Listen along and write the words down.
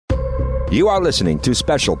You are listening to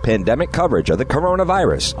special pandemic coverage of the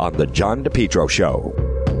coronavirus on The John DePetro Show.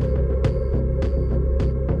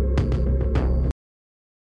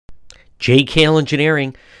 JKL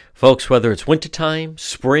Engineering. Folks, whether it's wintertime,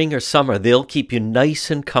 spring, or summer, they'll keep you nice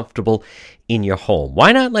and comfortable in your home.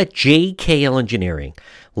 Why not let JKL Engineering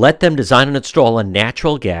let them design and install a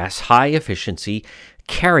natural gas, high-efficiency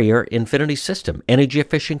Carrier Infinity system? Energy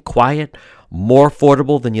efficient, quiet, more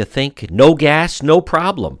affordable than you think. No gas, no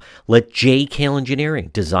problem. Let JKL Engineering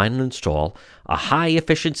design and install a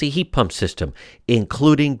high-efficiency heat pump system,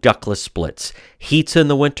 including ductless splits. Heats in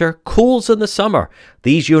the winter, cools in the summer.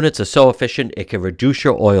 These units are so efficient, it can reduce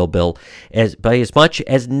your oil bill by as much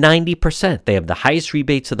as 90%. They have the highest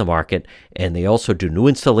rebates in the market, and they also do new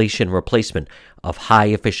installation and replacement of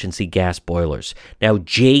high-efficiency gas boilers. Now,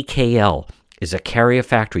 JKL is a Carrier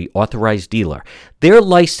Factory authorized dealer. They're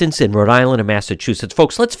licensed in Rhode Island and Massachusetts.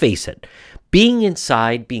 Folks, let's face it. Being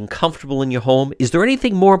inside, being comfortable in your home, is there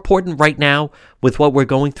anything more important right now with what we're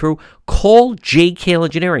going through? Call JKL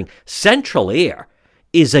Engineering. Central Air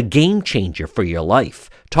is a game changer for your life.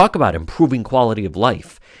 Talk about improving quality of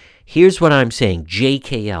life. Here's what I'm saying.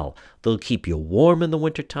 JKL, they'll keep you warm in the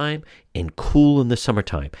wintertime and cool in the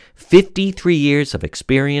summertime. 53 years of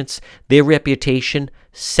experience. Their reputation,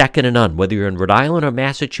 second to none. Whether you're in Rhode Island or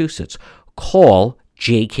Massachusetts, call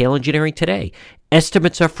JKL Engineering today.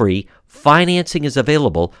 Estimates are free. Financing is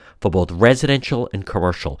available for both residential and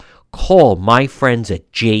commercial. Call my friends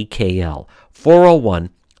at JKL,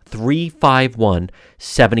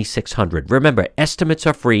 401-351-7600. Remember, estimates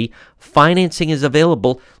are free. Financing is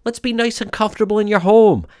available. Let's be nice and comfortable in your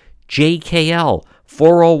home. JKL,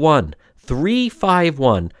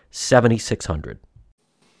 401-351-7600.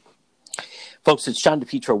 Folks, it's John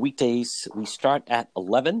DePetro. Weekdays, we start at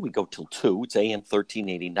 11. We go till 2. It's AM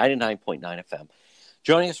 1380, 99.9 FM.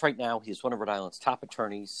 Joining us right now, he's one of Rhode Island's top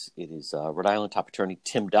attorneys. It is Rhode Island top attorney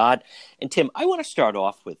Tim Dodd. And Tim, I want to start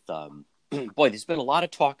off with, boy, there's been a lot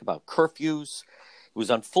of talk about curfews. It was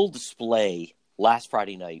on full display last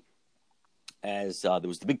Friday night as there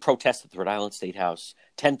was the big protest at the Rhode Island State House,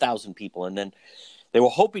 10,000 people. And then they were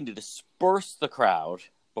hoping to disperse the crowd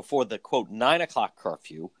before the, quote, 9 o'clock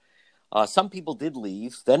curfew. Some people did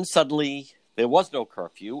leave. Then suddenly there was no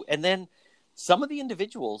curfew. And then some of the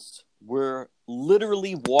individuals were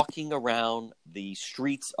literally walking around the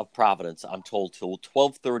streets of Providence, I'm told, till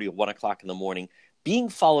 12:30 or 1 o'clock in the morning, being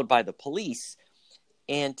followed by the police.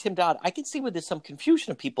 And Tim Dodd, I can see where there's some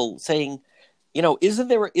confusion of people saying, you know, is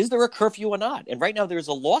there a curfew or not? And right now there's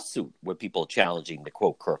a lawsuit where people are challenging the,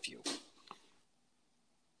 quote, curfew.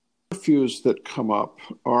 Curfews that come up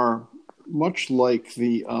are much like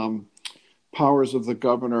the powers of the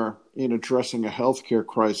governor in addressing a healthcare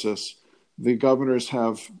crisis. The governors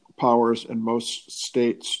have powers in most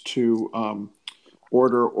states to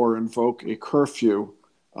order or invoke a curfew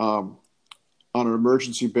on an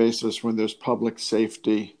emergency basis when there's public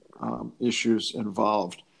safety issues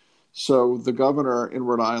involved. So the governor in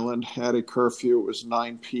Rhode Island had a curfew. It was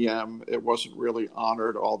 9 p.m. It wasn't really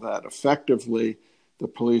honored all that effectively. The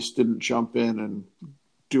police didn't jump in and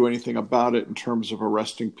do anything about it in terms of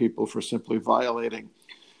arresting people for simply violating.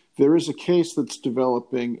 There is a case that's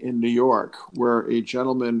developing in New York where a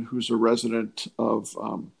gentleman who's a resident of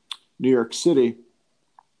New York City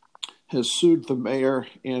has sued the mayor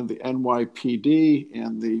and the NYPD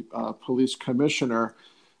and the police commissioner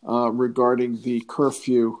regarding the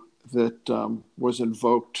curfew that was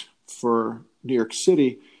invoked for New York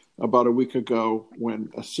City about a week ago when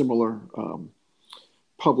a similar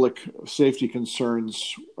public safety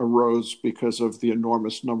concerns arose because of the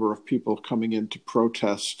enormous number of people coming in to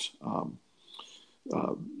protest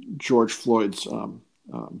George Floyd's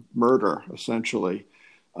murder, essentially.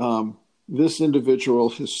 This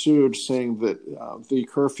individual has sued, saying that the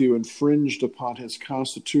curfew infringed upon his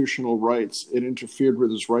constitutional rights. It interfered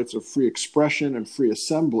with his rights of free expression and free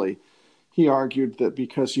assembly. He argued that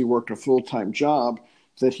because he worked a full-time job,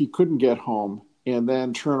 that he couldn't get home and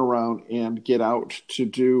then turn around and get out to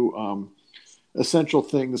do essential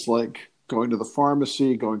things like going to the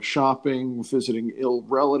pharmacy, going shopping, visiting ill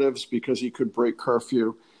relatives because he could break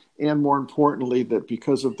curfew. And more importantly, that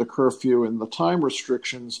because of the curfew and the time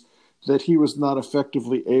restrictions, that he was not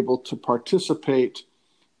effectively able to participate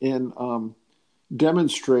in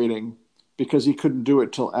demonstrating because he couldn't do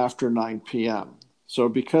it till after 9 p.m. So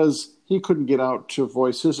because he couldn't get out to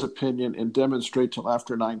voice his opinion and demonstrate till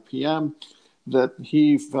after 9 p.m., that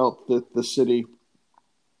he felt that the city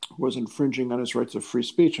was infringing on his rights of free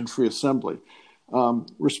speech and free assembly.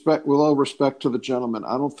 With all respect to the gentleman,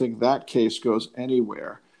 I don't think that case goes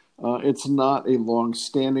anywhere. It's not a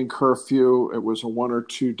long-standing curfew. It was a 1 or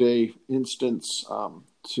 2 day instance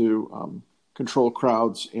to control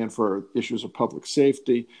crowds and for issues of public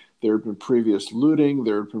safety. There had been previous looting,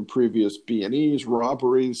 there had been previous B&Es,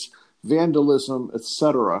 robberies, vandalism,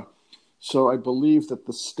 etc. So I believe that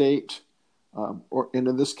the state, and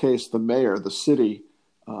in this case the mayor, the city,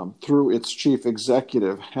 through its chief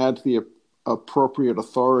executive, had the appropriate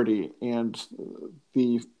authority and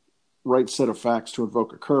the right set of facts to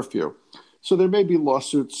invoke a curfew. So there may be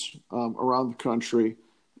lawsuits around the country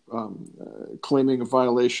claiming a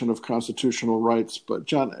violation of constitutional rights. But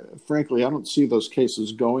John, frankly, I don't see those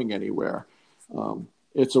cases going anywhere.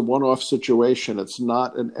 It's a one-off situation. It's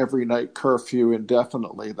not an every night curfew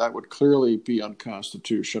indefinitely. That would clearly be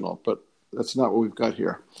unconstitutional, but that's not what we've got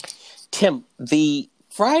here. Tim, the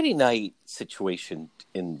Friday night situation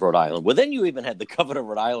in Rhode Island, well, then you even had the governor of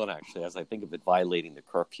Rhode Island, actually, as I think of it, violating the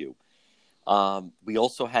curfew. We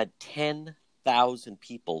also had 10,000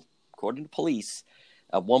 people, according to police,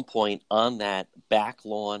 at one point on that back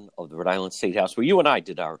lawn of the Rhode Island State House, where you and I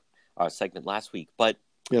did our segment last week. But,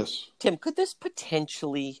 yes, Tim, could this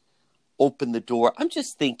potentially open the door? I'm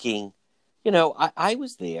just thinking, I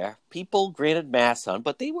was there. People granted masks on,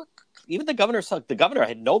 but they were, even the governor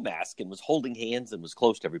had no mask and was holding hands and was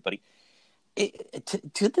close to everybody.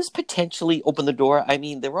 Did this potentially open the door? I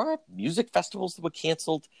mean, there are music festivals that were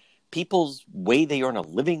canceled. People's way they earn a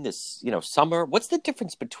living this, summer. What's the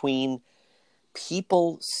difference between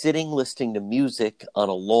people sitting listening to music on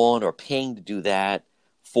a lawn or paying to do that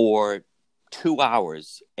for 2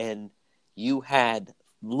 hours, and you had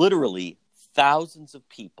literally thousands of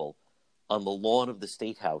people on the lawn of the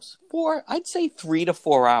State House for, I'd say, 3 to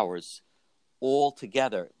 4 hours all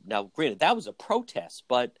together? Now, granted, that was a protest,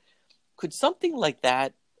 but could something like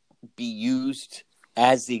that be used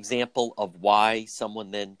as the example of why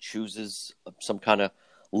someone then chooses some kind of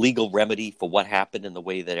legal remedy for what happened in the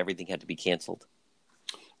way that everything had to be canceled?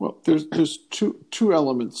 Well, there's two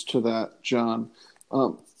elements to that, John.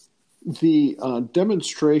 The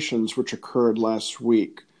demonstrations which occurred last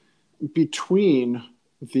week between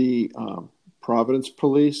the Providence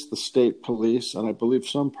Police, the state police, and I believe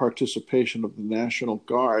some participation of the National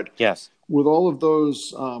Guard. Yes. With all of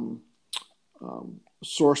those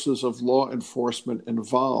sources of law enforcement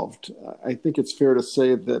involved, I think it's fair to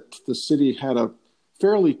say that the city had a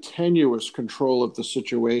fairly tenuous control of the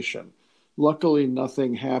situation. Luckily,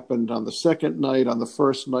 nothing happened on the second night. On the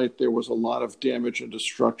first night, there was a lot of damage and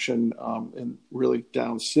destruction in really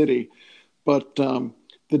down city. But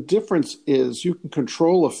the difference is you can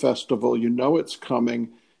control a festival, you know it's coming,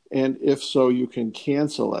 and if so, you can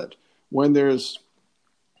cancel it. When there's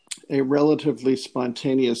a relatively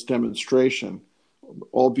spontaneous demonstration,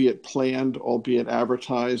 albeit planned, albeit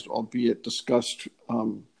advertised, albeit discussed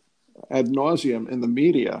ad nauseum in the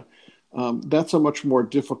media, that's a much more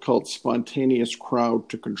difficult, spontaneous crowd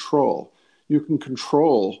to control. You can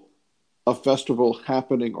control a festival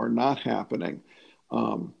happening or not happening.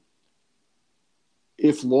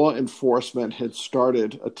 If law enforcement had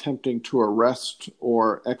started attempting to arrest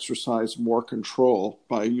or exercise more control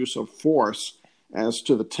by use of force as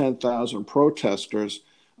to the 10,000 protesters,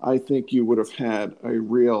 I think you would have had a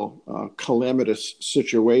real calamitous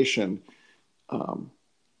situation.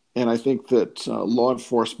 And I think that law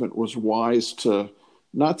enforcement was wise to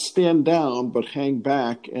not stand down, but hang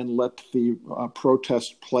back and let the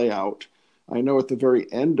protest play out. I know at the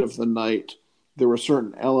very end of the night, there were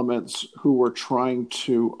certain elements who were trying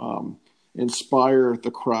to inspire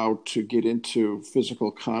the crowd to get into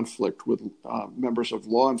physical conflict with members of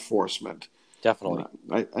law enforcement. Definitely.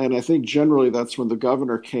 And I think generally that's when the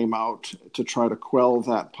governor came out to try to quell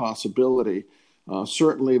that possibility.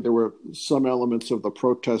 Certainly there were some elements of the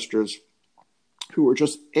protesters who were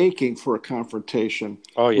just aching for a confrontation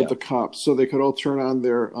with the cops so they could all turn on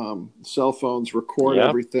their cell phones, record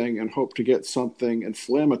everything, and hope to get something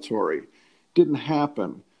inflammatory. Didn't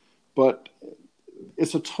happen. But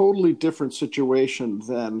it's a totally different situation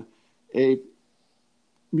than a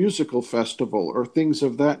musical festival or things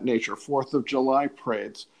of that nature, 4th of July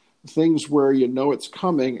parades, things where you know it's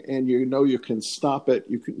coming and you know you can stop it.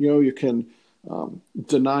 You can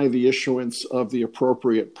deny the issuance of the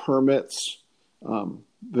appropriate permits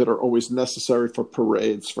that are always necessary for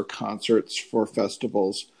parades, for concerts, for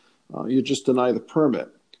festivals. You just deny the permit.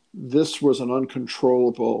 This was an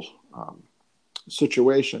uncontrollable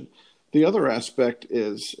situation. The other aspect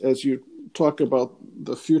is, as you talk about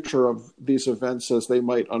the future of these events as they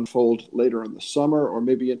might unfold later in the summer or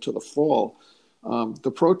maybe into the fall,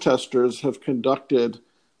 the protesters have conducted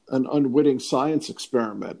an unwitting science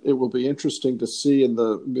experiment. It will be interesting to see in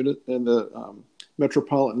the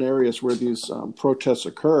metropolitan areas where these protests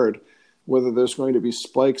occurred, whether there's going to be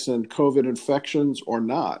spikes in COVID infections or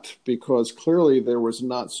not, because clearly there was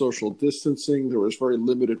not social distancing. There was very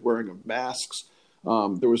limited wearing of masks.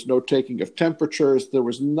 There was no taking of temperatures. There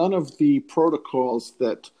was none of the protocols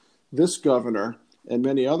that this governor and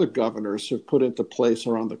many other governors have put into place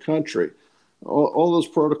around the country. All those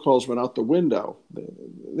protocols went out the window.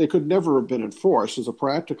 They could never have been enforced as a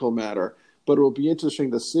practical matter, but it will be interesting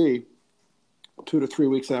to see 2 to 3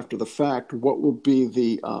 weeks after the fact what will be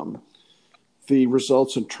the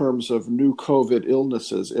results in terms of new COVID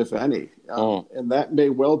illnesses, if any. And that may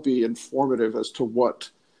well be informative as to what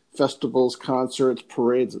festivals, concerts,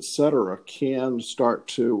 parades, etc., can start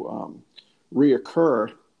to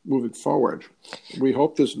reoccur moving forward. We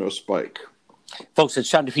hope there's no spike. Folks, it's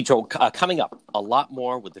John DePietro. Coming up, a lot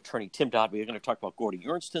more with attorney Tim Dodd. We're going to talk about Gordy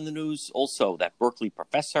Ernst in the news, also that Berkeley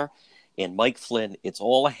professor and Mike Flynn. It's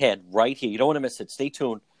all ahead right here. You don't want to miss it. Stay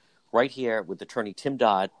tuned right here with attorney Tim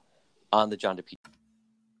Dodd on the John DePietro.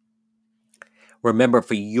 Remember,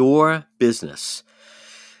 for your business,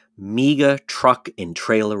 Mega Truck and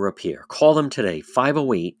Trailer Repair. Call them today,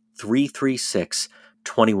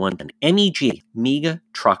 508-336-2110. MEG, Mega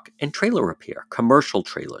Truck and Trailer Repair. Commercial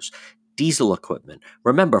trailers, diesel equipment.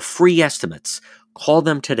 Remember, free estimates. Call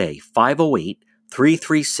them today,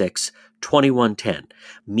 508-336-2110.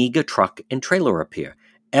 Mega Truck and Trailer Repair.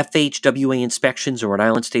 FHWA inspections or Rhode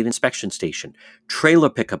Island State Inspection Station, trailer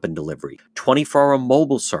pickup and delivery, 24-hour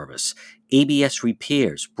mobile service, ABS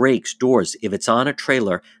repairs, brakes, doors. If it's on a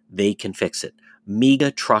trailer, they can fix it.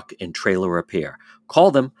 Mega Truck and Trailer Repair.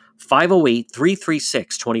 Call them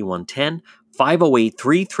 508-336-2110,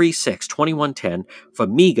 508-336-2110 for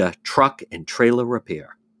Mega Truck and Trailer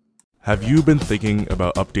Repair. Have you been thinking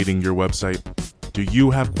about updating your website? Do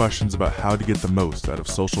you have questions about how to get the most out of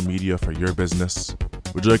social media for your business?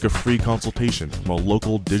 Would you like a free consultation from a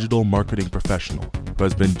local digital marketing professional who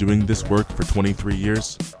has been doing this work for 23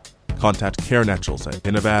 years? Contact Karen Etchels at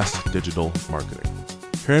Innovast Digital Marketing.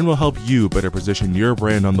 Karen will help you better position your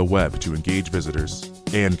brand on the web to engage visitors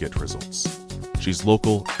and get results. She's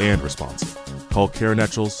local and responsive. Call Karen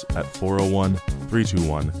Etchels at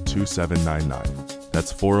 401-321-2799.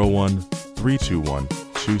 That's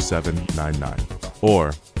 401-321-2799.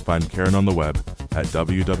 Or find Karen on the web at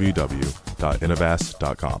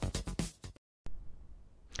www.innovast.com.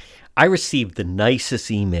 I received the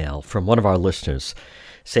nicest email from one of our listeners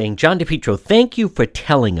saying, John DePietro, thank you for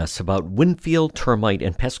telling us about Winfield Termite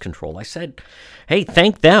and Pest Control. I said, hey,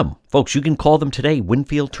 thank them. Folks, you can call them today,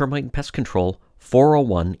 Winfield Termite and Pest Control,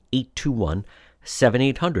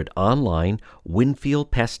 401-821-7800. Online,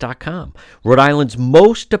 winfieldpest.com. Rhode Island's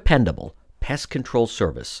most dependable pest control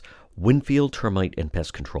service, Winfield Termite and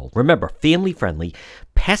Pest Control. Remember, family-friendly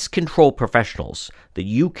pest control professionals that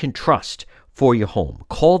you can trust for your home.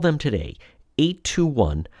 Call them today,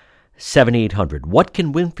 821-7800. What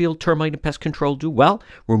can Winfield Termite and Pest Control do? Well,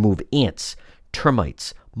 remove ants,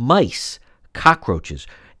 termites, mice, cockroaches,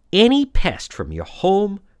 any pest from your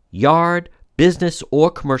home, yard, business, or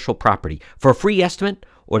commercial property. For a free estimate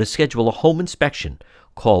or to schedule a home inspection,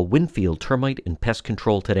 call Winfield Termite and Pest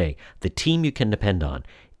Control today, the team you can depend on.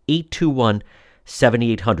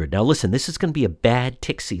 821-7800. Now listen, this is going to be a bad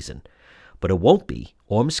tick season, but it won't be,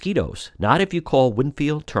 or mosquitoes, not if you call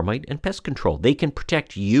Winfield Termite and Pest Control. They can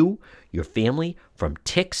protect you, your family, from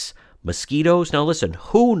ticks, mosquitoes. Now listen,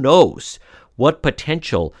 who knows what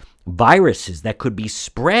potential viruses that could be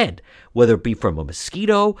spread, whether it be from a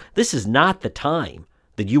mosquito. This is not the time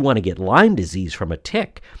that you want to get Lyme disease from a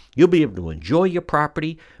tick. You'll be able to enjoy your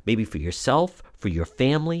property, maybe for yourself, for your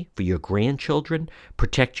family, for your grandchildren.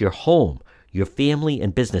 Protect your home, your family,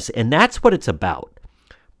 and business. And that's what it's about.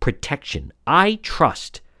 Protection. I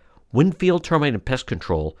trust Winfield Termite and Pest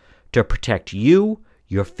Control to protect you,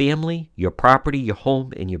 your family, your property, your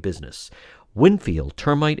home, and your business. Winfield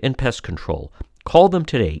Termite and Pest Control. Call them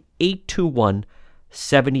today,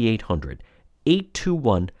 821-7800.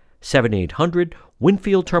 821-7800.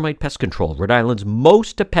 Winfield Termite Pest Control, Rhode Island's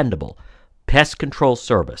most dependable pest control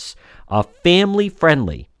service.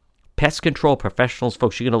 Family-friendly pest control professionals.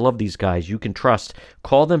 Folks, you're going to love these guys. You can trust.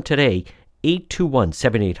 Call them today,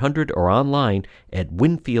 821-7800, or online at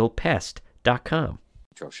winfieldpest.com.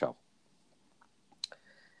 Show.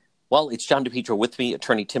 Well, it's John DePietro with me,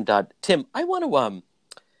 attorney Tim Dodd. Tim, I want to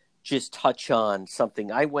just touch on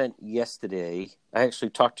something. I went yesterday. I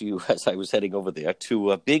actually talked to you as I was heading over there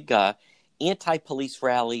to a big anti-police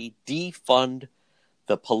rally, defund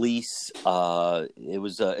the police.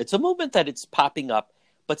 It's a movement that it's popping up,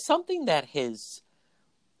 but something that has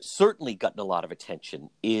certainly gotten a lot of attention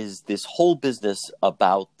is this whole business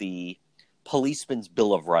about the Policeman's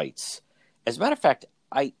Bill of Rights. As a matter of fact,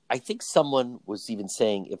 I think someone was even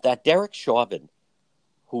saying if that Derek Chauvin,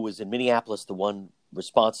 who was in Minneapolis, the one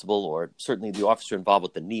responsible, or certainly the officer involved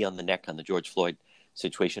with the knee on the neck on the George Floyd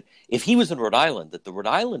situation, if he was in Rhode Island, that the Rhode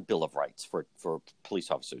Island Bill of Rights for police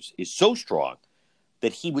officers is so strong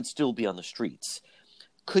that he would still be on the streets.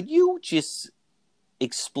 Could you just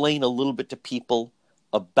explain a little bit to people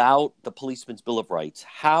about the Policeman's Bill of Rights,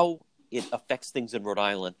 how it affects things in Rhode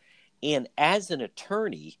Island, and as an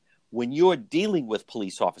attorney, when you're dealing with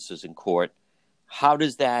police officers in court, how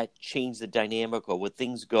does that change the dynamic, or when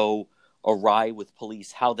things go awry with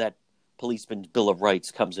police, how that Policeman's Bill of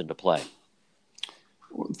Rights comes into play?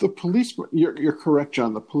 The policeman, you're correct,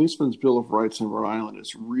 John. The Policeman's Bill of Rights in Rhode Island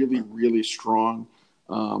is really, really strong.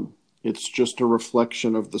 It's just a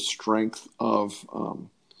reflection of the strength of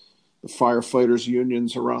the firefighters'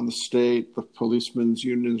 unions around the state, the policemen's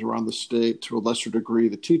unions around the state, to a lesser degree,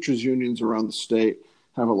 the teachers' unions around the state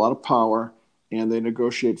have a lot of power, and they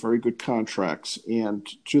negotiate very good contracts. And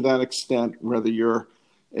to that extent, whether you're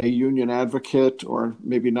a union advocate or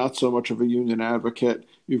maybe not so much of a union advocate,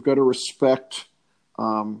 you've got to respect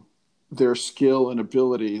their skill and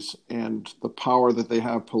abilities and the power that they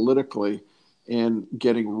have politically in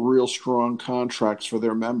getting real strong contracts for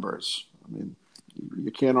their members. I mean,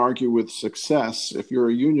 you can't argue with success. If you're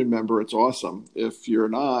a union member, it's awesome. If you're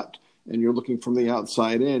not, and you're looking from the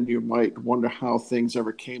outside in, you might wonder how things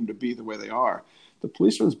ever came to be the way they are. The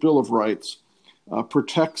Policeman's Bill of Rights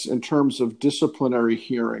protects, in terms of disciplinary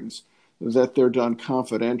hearings, that they're done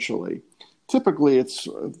confidentially. Typically, it's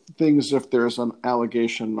things if there's an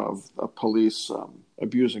allegation of police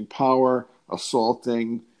abusing power,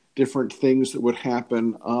 assaulting, different things that would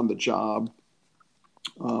happen on the job,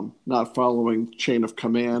 not following chain of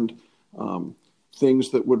command,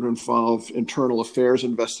 things that would involve internal affairs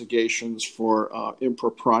investigations for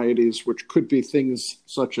improprieties, which could be things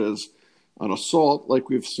such as an assault like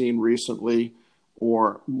we've seen recently,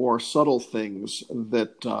 or more subtle things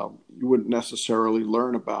that you wouldn't necessarily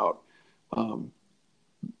learn about.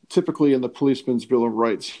 Typically in the Policeman's Bill of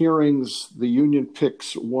Rights hearings, the union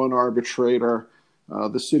picks one arbitrator,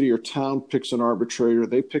 the city or town picks an arbitrator,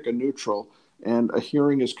 they pick a neutral, and a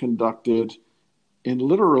hearing is conducted in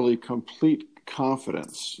literally complete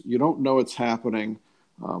confidence. You don't know it's happening.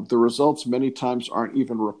 The results many times aren't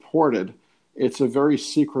even reported. It's a very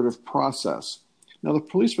secretive process. Now, the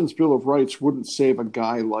Policeman's Bill of Rights wouldn't save a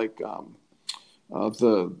guy like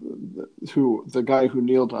the guy who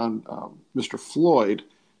kneeled on Mr. Floyd,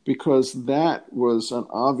 because that was an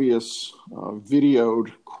obvious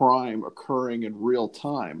videoed crime occurring in real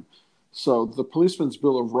time. So the Policeman's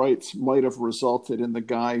Bill of Rights might have resulted in the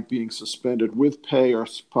guy being suspended with pay or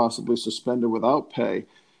possibly suspended without pay.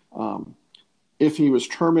 If he was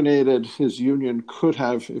terminated, his union could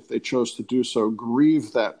have, if they chose to do so,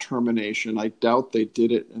 grieve that termination. I doubt they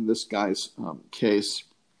did it in this guy's case.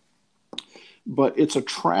 But it's a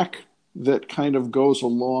track that kind of goes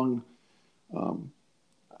along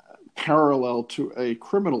parallel to a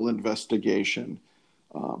criminal investigation.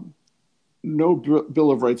 No Bill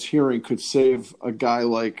of Rights hearing could save a guy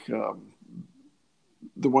like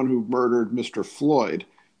the one who murdered Mr. Floyd.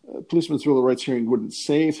 Policeman's Bill of Rights hearing wouldn't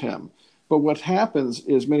save him. But what happens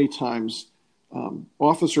is many times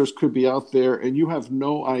officers could be out there and you have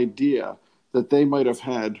no idea that they might have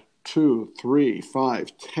had 2, 3,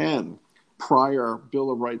 5, 10 prior Bill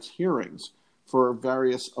of Rights hearings for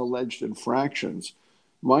various alleged infractions.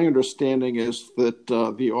 My understanding is that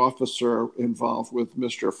the officer involved with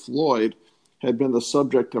Mr. Floyd had been the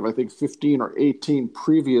subject of, I think, 15 or 18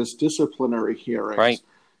 previous disciplinary hearings. Right.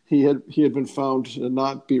 He had been found to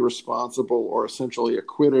not be responsible or essentially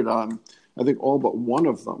acquitted on, I think, all but one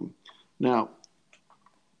of them. Now,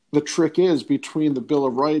 the trick is, between the Bill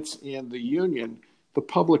of Rights and the union, the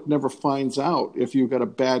public never finds out if you've got a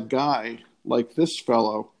bad guy like this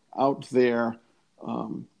fellow out there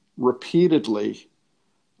repeatedly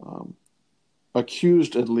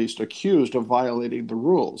accused of violating the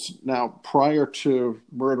rules. Now, prior to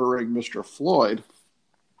murdering Mr. Floyd,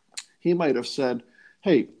 he might have said,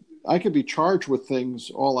 hey, I could be charged with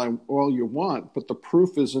things all you want, but the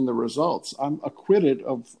proof is in the results. I'm acquitted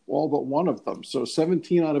of all but one of them. So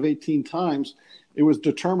 17 out of 18 times, it was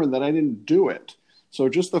determined that I didn't do it. So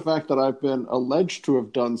just the fact that I've been alleged to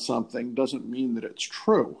have done something doesn't mean that it's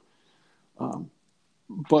true.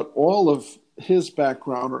 But all of his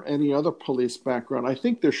background or any other police background, I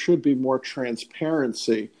think there should be more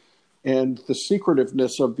transparency, and the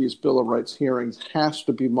secretiveness of these Bill of Rights hearings has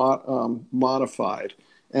to be modified.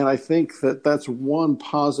 And I think that that's one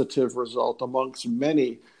positive result amongst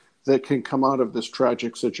many that can come out of this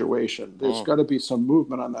tragic situation. There's got to be some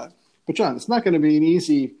movement on that. But John, it's not going to be an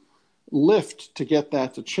easy lift to get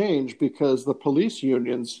that to change, because the police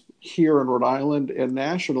unions here in Rhode Island and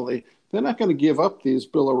nationally, they're not going to give up these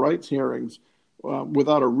Bill of Rights hearings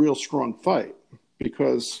without a real strong fight,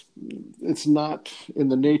 because it's not in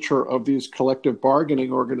the nature of these collective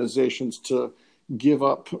bargaining organizations to give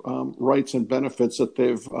up rights and benefits that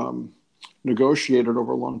they've negotiated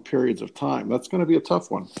over long periods of time. That's going to be a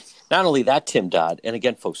tough one. Not only that, Tim Dodd, and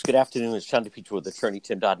again, folks, good afternoon. It's John DePietro with attorney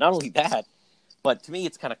Tim Dodd. Not only that, but to me,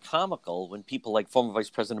 it's kind of comical when people like former Vice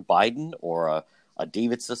President Biden or a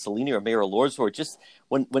David Cicilline or Mayor Lords, or just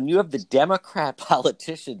when you have the Democrat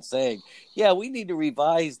politicians saying, yeah, we need to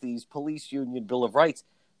revise these police union Bill of Rights.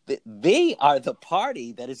 They are the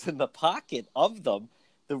party that is in the pocket of them.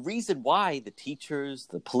 The reason why the teachers,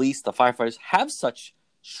 the police, the firefighters have such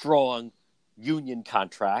strong union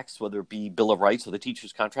contracts, whether it be Bill of Rights or the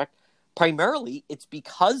teachers' contract, primarily it's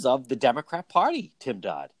because of the Democrat Party, Tim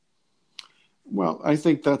Dodd. Well, I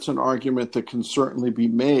think that's an argument that can certainly be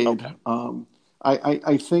made. Okay.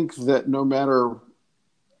 I think that no matter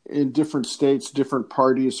in different states, different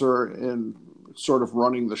parties are in sort of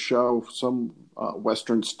running the show. Some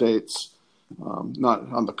Western states,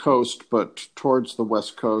 not on the coast, but towards the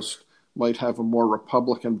West Coast, might have a more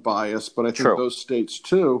Republican bias. But I think True. those states,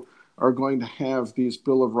 too, are going to have these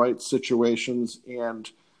Bill of Rights situations and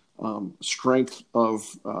strength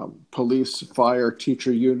of police, fire,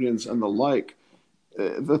 teacher unions, and the like.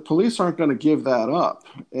 The police aren't going to give that up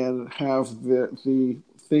and have the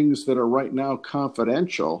things that are right now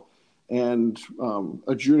confidential and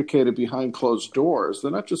adjudicated behind closed doors. They're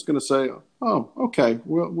not just going to say, oh, okay,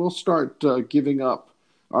 we'll start giving up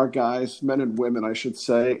our guys, men and women, I should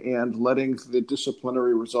say, and letting the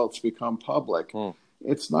disciplinary results become public.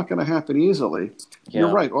 It's not going to happen easily. Yeah.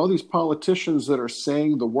 You're right. All these politicians that are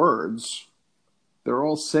saying the words, they're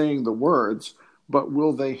all saying the words, but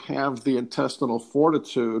will they have the intestinal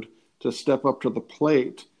fortitude to step up to the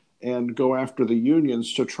plate and go after the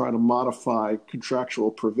unions to try to modify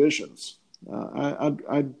contractual provisions?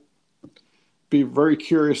 I'd be very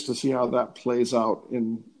curious to see how that plays out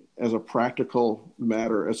as a practical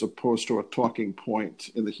matter, as opposed to a talking point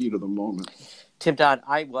in the heat of the moment. Tim Dodd,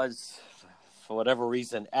 I was, for whatever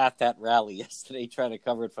reason, at that rally yesterday trying to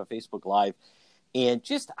cover it for Facebook Live. And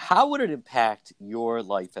just how would it impact your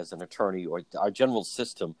life as an attorney or our general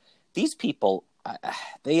system? These people,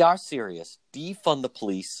 they are serious. Defund the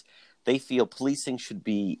police. They feel policing should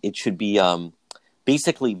be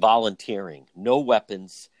basically volunteering. No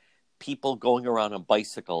weapons. People going around on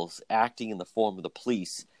bicycles, acting in the form of the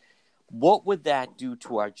police. What would that do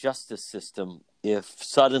to our justice system if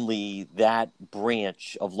suddenly that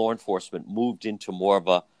branch of law enforcement moved into more of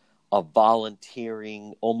a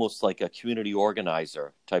volunteering, almost like a community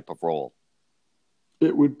organizer type of role?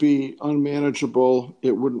 It would be unmanageable.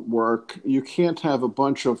 It wouldn't work. You can't have a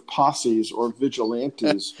bunch of posses or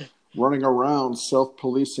vigilantes running around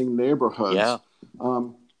self-policing neighborhoods. Yeah.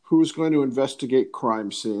 Who's going to investigate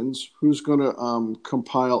crime scenes? Who's going to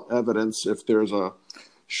compile evidence if there's a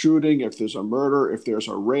shooting, if there's a murder, if there's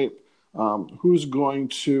a rape? Who's going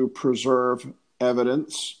to preserve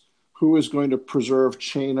evidence? Who is going to preserve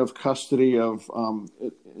chain of custody of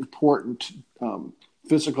important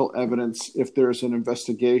physical evidence if there's an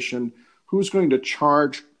investigation? Who's going to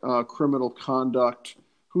charge criminal conduct?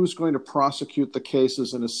 Who's going to prosecute the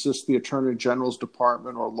cases and assist the Attorney General's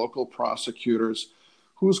department or local prosecutors?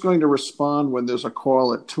 Who's going to respond when there's a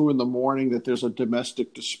call at 2 a.m. that there's a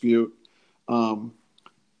domestic dispute?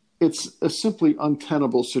 It's a simply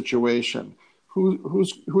untenable situation. Who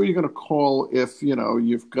are you going to call if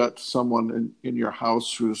you've got someone in your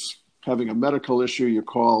house who's having a medical issue? You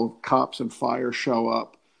call cops and fire show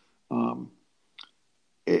up.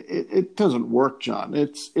 It doesn't work, John.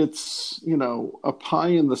 It's a pie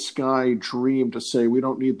in the sky dream to say we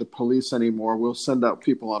don't need the police anymore. We'll send out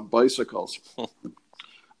people on bicycles.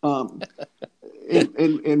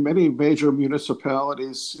 In many major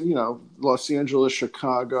municipalities, Los Angeles,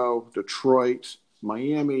 Chicago, Detroit,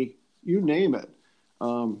 Miami, you name it.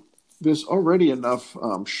 There's already enough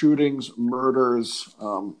shootings, murders,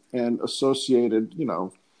 and associated,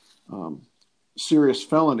 serious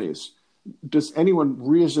felonies. Does anyone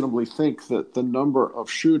reasonably think that the number of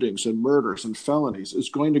shootings and murders and felonies is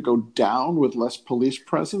going to go down with less police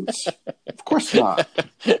presence? Of course not.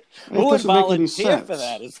 Who would volunteer for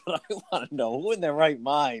that is what I want to know. Who in their right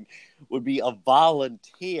mind would be a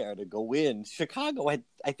volunteer to go in? Chicago had,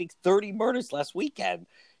 I think, 30 murders last weekend.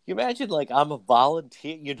 You imagine, I'm a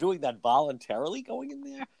volunteer. You're doing that voluntarily going in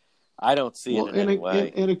there? I don't see it in any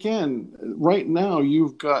way. And again, right now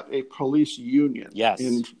you've got a police union. Yes.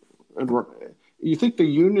 You think the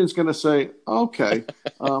union's going to say, okay,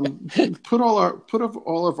 put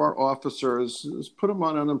all of our officers, put them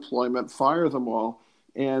on unemployment, fire them all,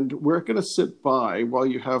 and we're going to sit by while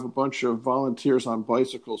you have a bunch of volunteers on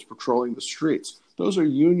bicycles patrolling the streets. Those are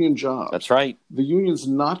union jobs. That's right. The union's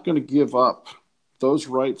not going to give up those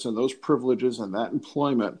rights and those privileges and that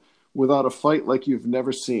employment without a fight like you've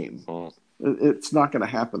never seen. It's not going to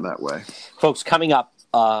happen that way. Folks, coming up,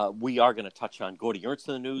 we are going to touch on Gordy Ernst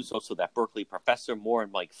in the news, also that Berkeley professor, more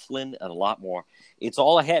on Mike Flynn, and a lot more. It's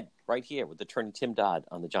all ahead right here with attorney Tim Dodd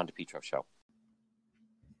on the John DePietro Show.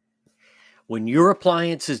 When your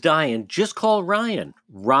appliance is dying, just call Ryan.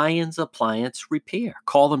 Ryan's Appliance Repair.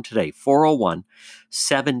 Call them today,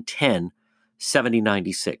 401-710-7096.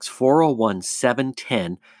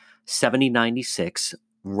 401-710-7096.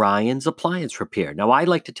 Ryan's Appliance Repair. Now, I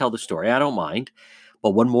like to tell the story. I don't mind.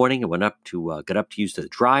 But one morning, I got up to use the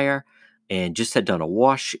dryer and just had done a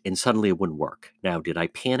wash, and suddenly it wouldn't work. Now, did I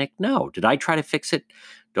panic? No. Did I try to fix it?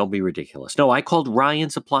 Don't be ridiculous. No, I called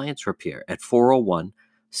Ryan's Appliance Repair at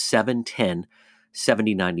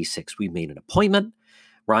 401-710-7096. We made an appointment.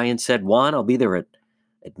 Ryan said, Juan, I'll be there at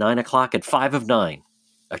 9 o'clock at 5 of 9.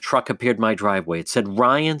 A truck appeared in my driveway. It said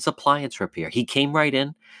Ryan's Appliance Repair. He came right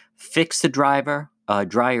in, fixed the dryer,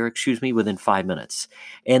 within 5 minutes.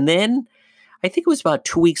 And then I think it was about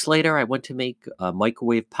 2 weeks later, I went to make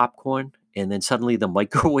microwave popcorn, and then suddenly the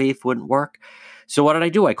microwave wouldn't work. So what did I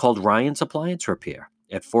do? I called Ryan's Appliance Repair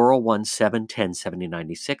at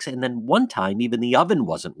 401-710-7096. And then one time, even the oven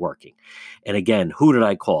wasn't working. And again, who did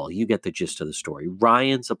I call? You get the gist of the story.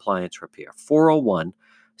 Ryan's Appliance Repair,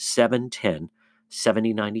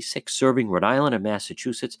 401-710-7096, serving Rhode Island and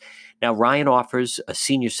Massachusetts. Now, Ryan offers a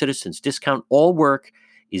senior citizens discount. All work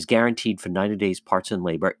is guaranteed for 90 days, parts and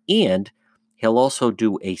labor, and he'll also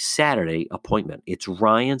do a Saturday appointment. It's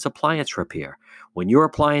Ryan's Appliance Repair. When your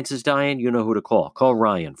appliance is dying, you know who to call. Call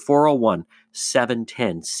Ryan,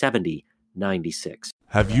 401-710-7096.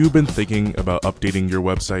 Have you been thinking about updating your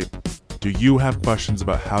website? Do you have questions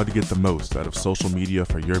about how to get the most out of social media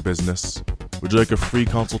for your business? Would you like a free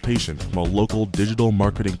consultation from a local digital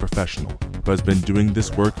marketing professional who has been doing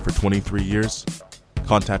this work for 23 years?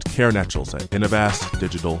 Contact Karen Etchels at Innovast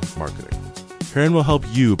Digital Marketing. Karen will help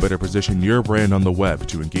you better position your brand on the web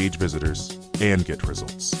to engage visitors and get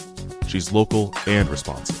results. She's local and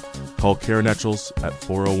responsive. Call Karen Etchels at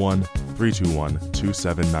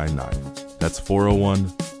 401-321-2799. That's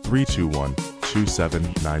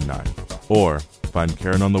 401-321-2799. Or find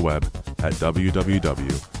Karen on the web at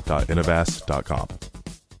www.innovast.com.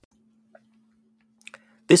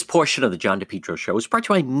 This portion of the John DePietro Show is brought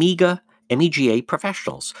to you by MEGA, MEGA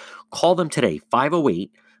Professionals. Call them today,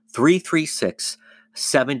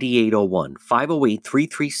 508-336-7801.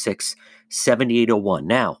 508-336-7801.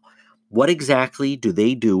 Now, what exactly do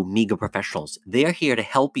they do, MEGA Professionals? They're here to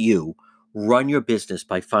help you run your business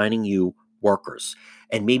by finding you workers.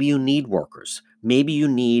 And maybe you need workers. Maybe you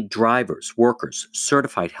need drivers, workers,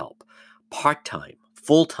 certified help, part-time,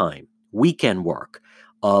 full-time, weekend work,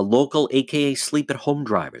 local AKA sleep-at-home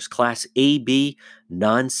drivers, Class A, B,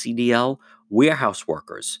 non-CDL, warehouse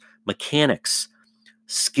workers, mechanics,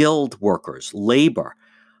 skilled workers, labor,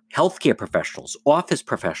 healthcare professionals, office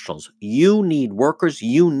professionals. You need workers.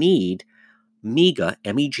 You need MEGA,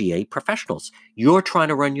 MEGA Professionals. You're trying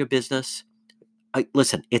to run your business.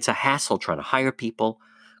 Listen, it's a hassle trying to hire people,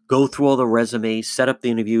 go through all the resumes, set up the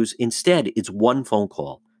interviews. Instead, it's one phone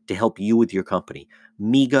call to help you with your company.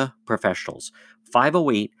 MEGA Professionals,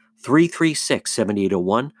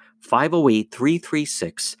 508-336-7801,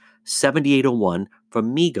 508-336-7801 for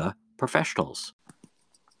MEGA Professionals.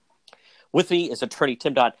 With me is attorney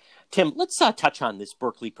Tim Dodd. Tim, let's touch on this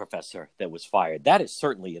Berkeley professor that was fired. That is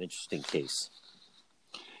certainly an interesting case.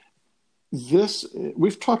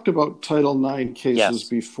 We've talked about Title IX cases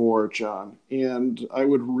before, John, and I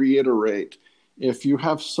would reiterate, if you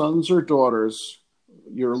have sons or daughters,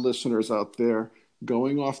 your listeners out there,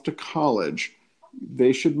 going off to college,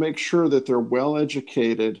 they should make sure that they're well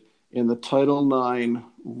educated in the Title IX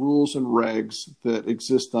rules and regs that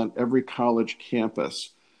exist on every college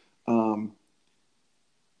campus.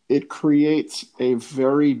 It creates a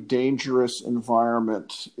very dangerous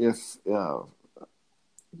environment if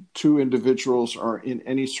two individuals are in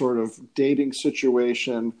any sort of dating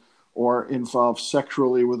situation or involved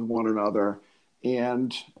sexually with one another,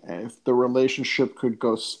 and if the relationship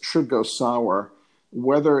should go sour,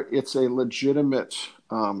 whether it's a legitimate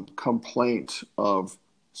complaint of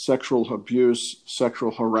sexual abuse,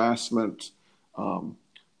 sexual harassment,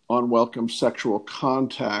 unwelcome sexual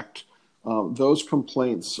contact, those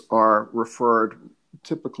complaints are referred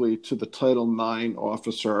typically to the Title IX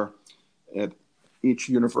officer at each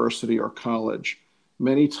university or college.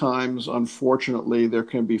 Many times, unfortunately, there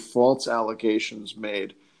can be false allegations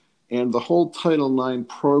made. And the whole Title IX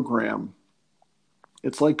program,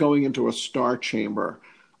 it's like going into a star chamber.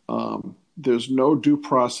 There's no due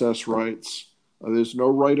process rights. There's no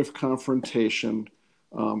right of confrontation.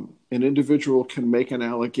 An individual can make an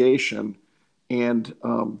allegation, and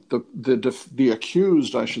the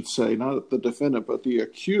accused, I should say, not the defendant, but the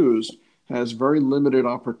accused has very limited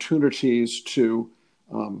opportunities to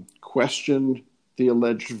question the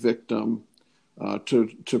alleged victim,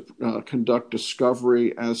 to conduct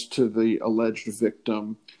discovery as to the alleged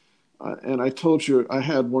victim. And I told you I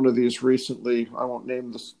had one of these recently. I won't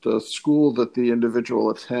name the school that the individual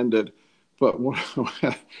attended, but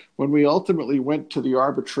when we ultimately went to the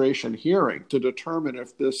arbitration hearing to determine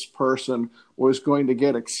if this person was going to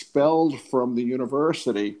get expelled from the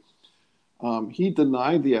university, he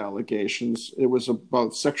denied the allegations. It was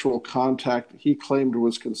about sexual contact. He claimed it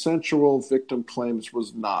was consensual. Victim claims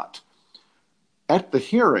was not. At the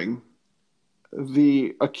hearing,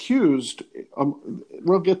 the accused,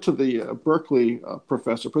 we'll get to the Berkeley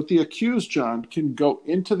professor, but the accused, John, can go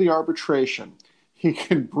into the arbitration. He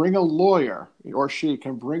can bring a lawyer, or she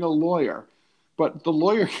can bring a lawyer, but the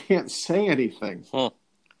lawyer can't say anything.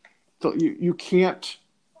 So you can't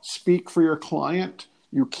speak for your client.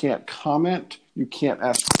 You can't comment. You can't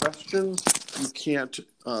ask questions. You can't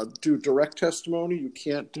do direct testimony. You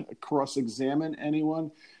can't cross-examine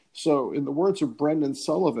anyone. So in the words of Brendan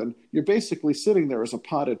Sullivan, you're basically sitting there as a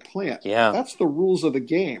potted plant. Yeah. That's the rules of the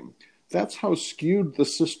game. That's how skewed the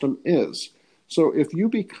system is. So if you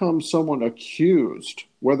become someone accused,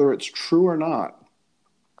 whether it's true or not,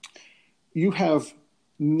 you have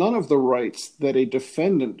none of the rights that a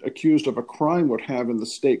defendant accused of a crime would have in the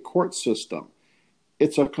state court system.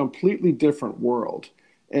 It's a completely different world.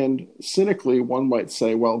 And cynically, one might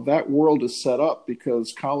say, well, that world is set up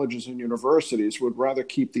because colleges and universities would rather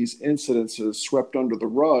keep these incidences swept under the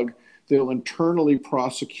rug. They'll internally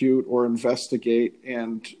prosecute or investigate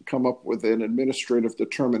and come up with an administrative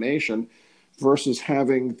determination versus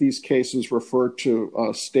having these cases referred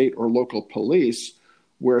to state or local police,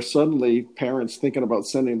 where suddenly parents thinking about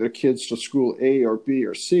sending their kids to school A or B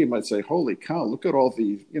or C might say, holy cow, look at all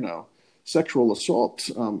the, sexual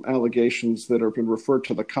assault allegations that have been referred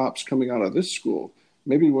to the cops coming out of this school.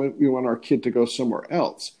 Maybe we want our kid to go somewhere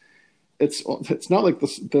else. It's not like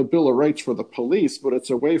the Bill of Rights for the police, but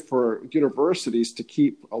it's a way for universities to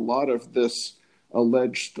keep a lot of this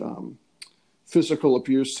alleged physical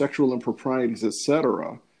abuse, sexual improprieties,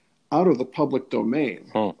 etc., out of the public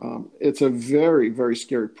domain. It's a very, very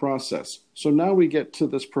scary process. So now we get to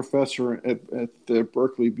this professor at the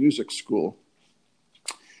Berkeley Music School.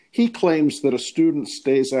 He claims that a student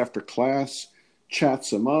stays after class,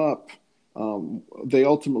 chats him up. They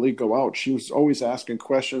ultimately go out. She was always asking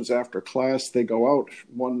questions after class. They go out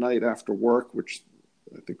one night after work, which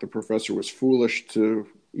I think the professor was foolish to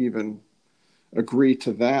even agree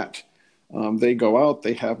to that. They go out,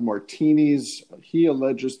 they have martinis. He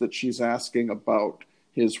alleges that she's asking about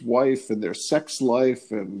his wife and their sex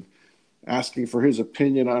life and asking for his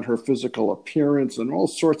opinion on her physical appearance and all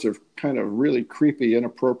sorts of kind of really creepy,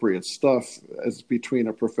 inappropriate stuff as between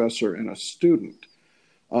a professor and a student.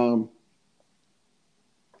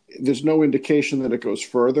 There's no indication that it goes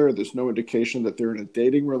further. There's no indication that they're in a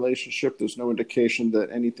dating relationship. There's no indication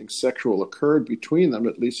that anything sexual occurred between them,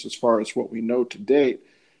 at least as far as what we know to date.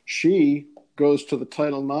 She goes to the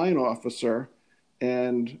Title IX officer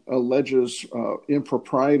and alleges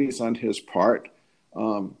improprieties on his part.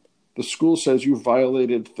 The school says you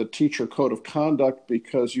violated the teacher code of conduct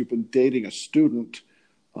because you've been dating a student.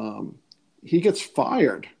 He gets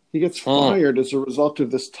fired. He gets fired as a result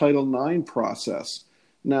of this Title IX process.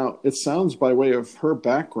 Now, it sounds by way of her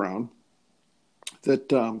background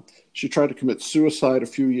that she tried to commit suicide a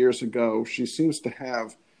few years ago. She seems to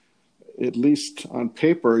have, at least on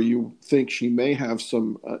paper, you think she may have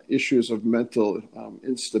some issues of mental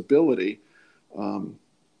instability.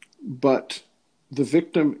 But the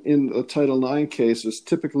victim in the Title IX case is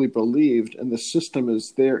typically believed, and the system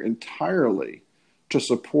is there entirely to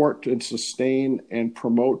support and sustain and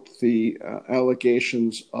promote the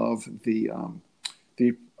allegations of the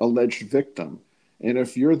alleged victim. And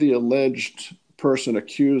if you're the alleged person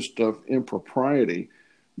accused of impropriety,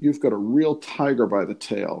 you've got a real tiger by the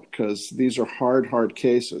tail, because these are hard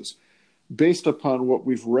cases. Based upon what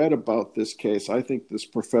we've read about this case, I think this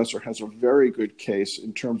professor has a very good case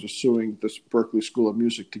in terms of suing this Berkeley School of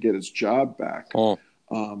Music to get his job back.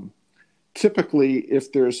 Typically,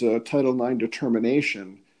 if there's a Title IX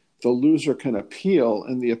determination, the loser can appeal,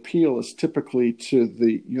 and the appeal is typically to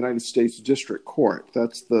the United States District Court.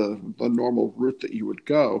 That's the normal route that you would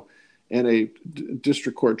go. And a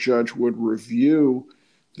district court judge would review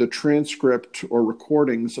the transcript or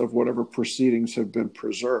recordings of whatever proceedings have been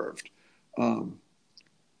preserved.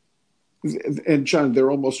 And John,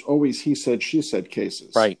 they're almost always he said, she said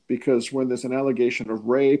cases. Right. Because when there's an allegation of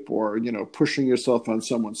rape or, pushing yourself on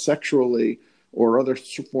someone sexually or other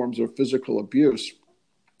forms of physical abuse,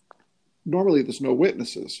 normally there's no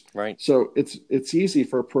witnesses. Right. So it's easy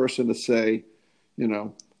for a person to say,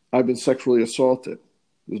 I've been sexually assaulted.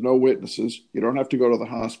 There's no witnesses. You don't have to go to the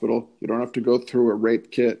hospital. You don't have to go through a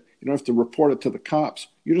rape kit. You don't have to report it to the cops.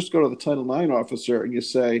 You just go to the Title IX officer and you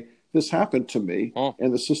say, this happened to me,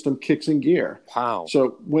 and the system kicks in gear. Wow.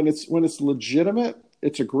 So when it's legitimate,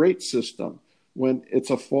 it's a great system. When it's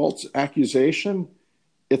a false accusation,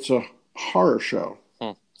 it's a horror show.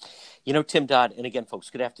 Tim Dodd, and again, folks,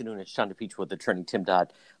 good afternoon. It's John DePietro with attorney Tim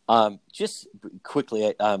Dodd. Just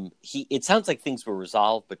quickly, it sounds like things were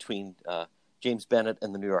resolved between James Bennett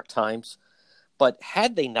and the New York Times. But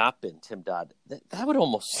had they not been, Tim Dodd, that would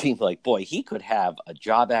almost seem like, boy, he could have a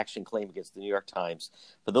job action claim against the New York Times.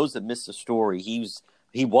 For those that missed the story,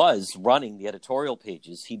 he was running the editorial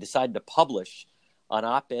pages. He decided to publish an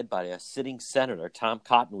op-ed by a sitting senator, Tom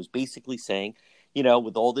Cotton, was basically saying,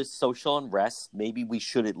 with all this social unrest, maybe we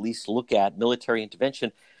should at least look at military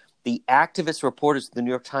intervention. The activist reporters of the New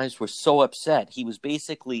York Times were so upset. He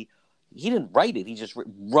didn't write it. He just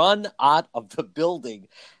run out of the building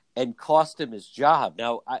and cost him his job.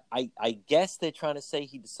 Now, I guess they're trying to say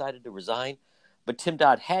he decided to resign. But Tim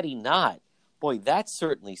Dodd, had he not, boy, that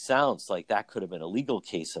certainly sounds like that could have been a legal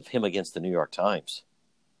case of him against the New York Times.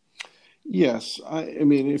 Yes. I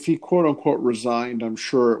mean, if he quote unquote resigned, I'm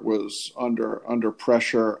sure it was under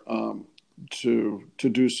pressure to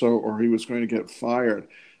do so, or he was going to get fired.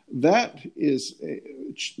 That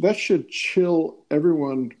should chill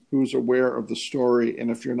everyone who's aware of the story.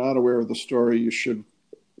 And if you're not aware of the story, you should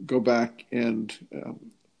go back and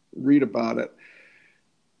read about it.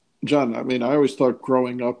 John, I mean, I always thought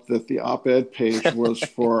growing up that the op-ed page was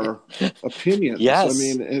for opinions. Yes. I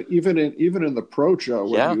mean, even in the Pro-Joe,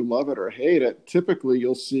 whether you love it or hate it, typically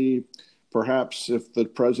you'll see, perhaps if the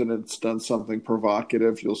president's done something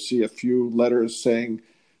provocative, you'll see a few letters saying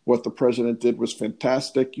what the president did was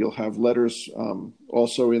fantastic. You'll have letters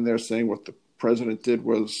also in there saying what the president did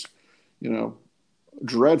was,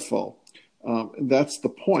 dreadful. That's the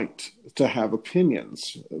point, to have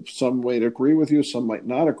opinions. Some might agree with you, some might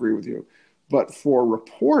not agree with you. But for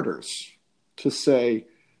reporters to say,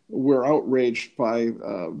 we're outraged by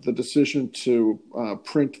the decision to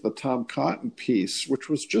print the Tom Cotton piece, which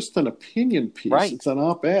was just an opinion piece. Right. It's an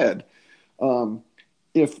op-ed.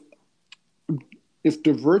 If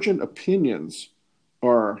divergent opinions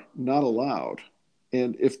are not allowed,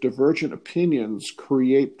 and if divergent opinions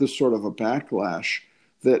create this sort of a backlash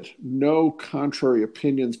that no contrary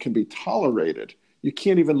opinions can be tolerated, you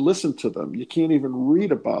can't even listen to them, you can't even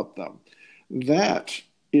read about them, that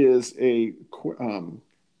is a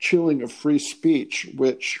chilling of free speech,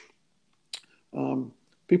 which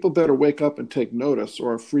people better wake up and take notice,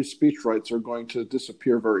 or free speech rights are going to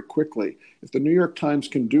disappear very quickly. If the New York Times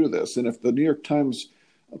can do this, and if the New York Times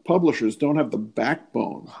publishers don't have the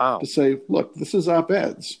backbone to say, look, this is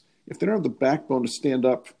op-eds, if they don't have the backbone to stand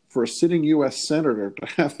up for a sitting U.S. senator to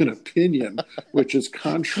have an opinion which is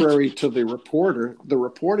contrary to the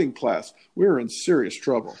reporting class, we're in serious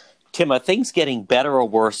trouble. Tim, are things getting better or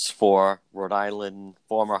worse for Rhode Island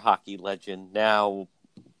former hockey legend, now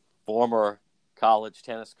former college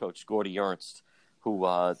tennis coach Gordie Ernst, who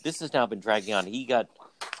this has now been dragging on? He got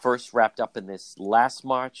first wrapped up in this last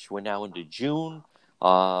March. We're now into June.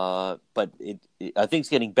 But are things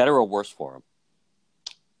getting better or worse for him?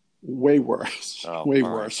 Way worse. Way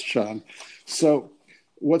worse, Sean. So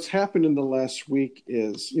what's happened in the last week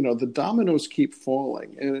is, the dominoes keep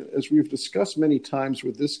falling. And as we've discussed many times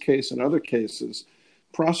with this case and other cases,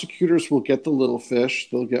 prosecutors will get the little fish,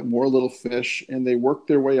 they'll get more little fish, and they work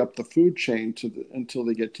their way up the food chain until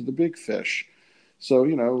they get to the big fish. So,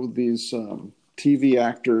 these TV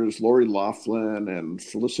actors, Lori Loughlin and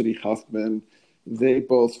Felicity Huffman, they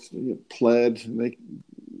both pled.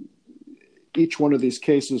 Each one of these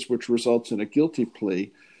cases, which results in a guilty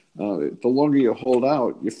plea, the longer you hold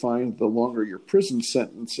out, you find the longer your prison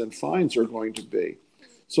sentence and fines are going to be.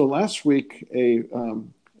 So last week,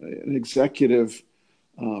 an executive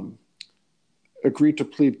agreed to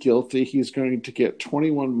plead guilty. He's going to get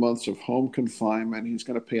 21 months of home confinement. He's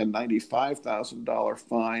going to pay a $95,000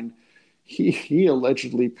 fine. He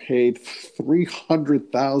allegedly paid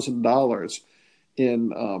 $300,000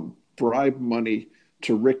 in bribe money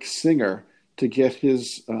to Rick Singer to get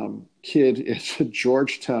his kid into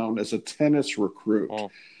Georgetown as a tennis recruit.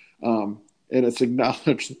 And it's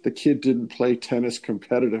acknowledged that the kid didn't play tennis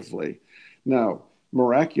competitively. Now,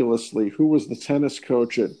 miraculously, who was the tennis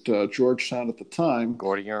coach at Georgetown at the time?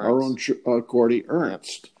 Gordy Ernst. Our own Gordy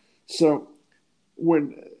Ernst. Yep. So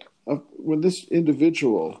when this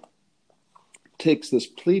individual takes this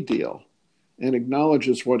plea deal and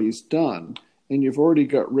acknowledges what he's done, and you've already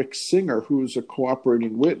got Rick Singer, who's a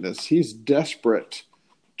cooperating witness, he's desperate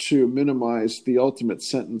to minimize the ultimate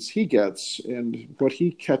sentence he gets, and what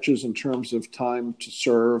he catches in terms of time to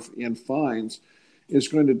serve and fines is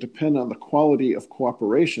going to depend on the quality of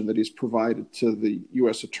cooperation that he's provided to the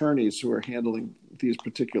U.S. attorneys who are handling these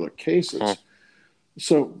particular cases.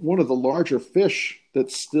 So one of the larger fish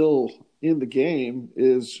that's still in the game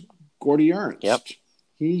is Gordy Ernst. Yep.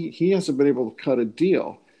 He hasn't been able to cut a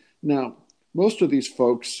deal. Now, most of these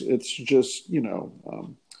folks, it's just,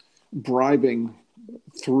 bribing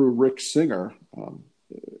through Rick Singer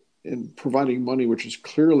and providing money, which is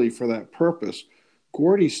clearly for that purpose.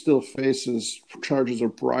 Gordy still faces charges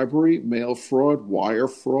of bribery, mail fraud, wire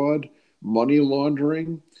fraud, money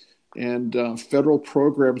laundering, and federal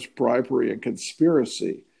programs bribery and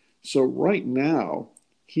conspiracy. So right now,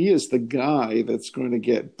 he is the guy that's going to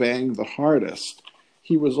get banged the hardest.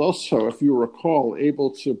 He was also, if you recall,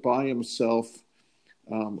 able to buy himself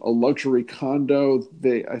a luxury condo.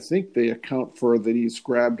 I think they account for that he's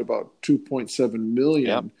grabbed about $2.7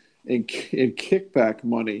 million in kickback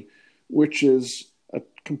money, which is a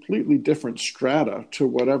completely different strata to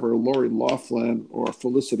whatever Lori Loughlin or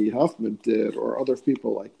Felicity Huffman did or other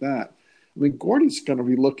people like that. I mean, Gordy's going to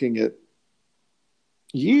be looking at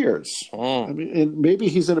years. I mean, and maybe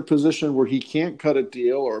he's in a position where he can't cut a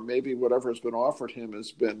deal, or maybe whatever has been offered him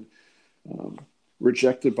has been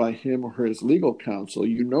rejected by him or his legal counsel.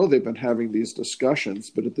 They've been having these discussions,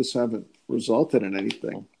 but this haven't resulted in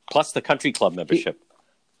anything. Plus the country club membership.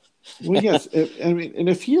 Well, yes. And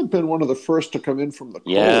if he had been one of the first to come in from the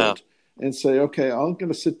cold and say, okay, I'm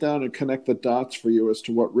going to sit down and connect the dots for you as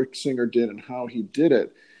to what Rick Singer did and how he did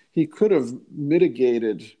it, he could have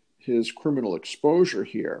mitigated his criminal exposure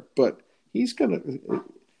here. But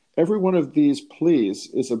every one of these pleas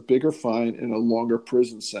is a bigger fine and a longer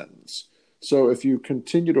prison sentence. So if you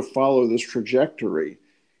continue to follow this trajectory,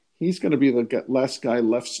 he's going to be the last guy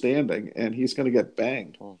left standing, and he's going to get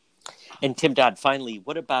banged. And Tim Dodd, finally,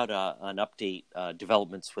 what about an update,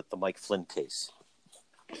 developments with the Mike Flynn case?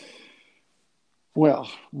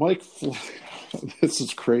 Well, Mike Flynn, this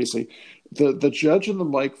is crazy. The judge in the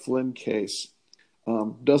Mike Flynn case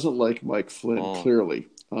doesn't like Mike Flynn, clearly,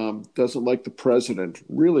 doesn't like the president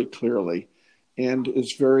really clearly, and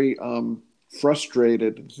is very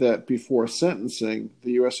frustrated that before sentencing,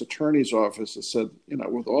 the U.S. Attorney's Office has said,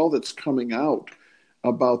 with all that's coming out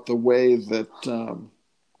about the way that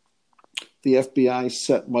the FBI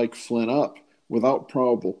set Mike Flynn up without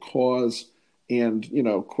probable cause, and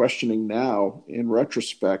questioning now in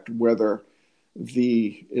retrospect whether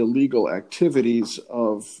the illegal activities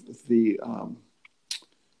of the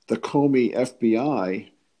Comey FBI,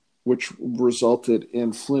 which resulted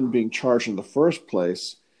in Flynn being charged in the first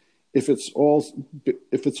place, if it's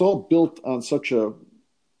all built on such a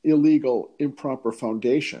illegal, improper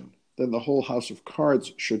foundation, then the whole house of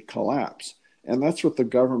cards should collapse. And that's what the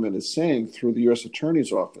government is saying through the U.S.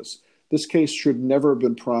 Attorney's Office. This case should never have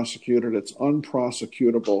been prosecuted. It's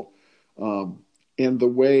unprosecutable. And the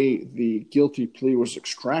way the guilty plea was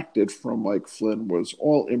extracted from Mike Flynn was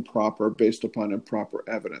all improper, based upon improper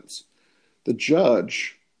evidence. The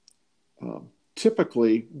judge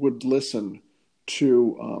typically would listen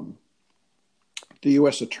to the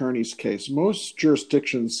U.S. Attorney's case. Most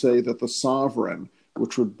jurisdictions say that the sovereign,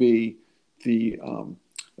 which would be the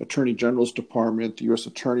Attorney General's Department, the U.S.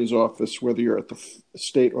 Attorney's Office, whether you're at the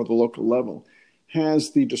state or the local level,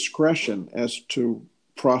 has the discretion as to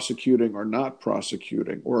prosecuting or not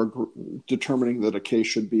prosecuting, or determining that a case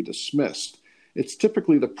should be dismissed. It's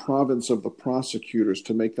typically the province of the prosecutors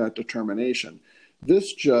to make that determination.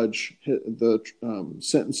 This judge, the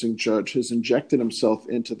sentencing judge, has injected himself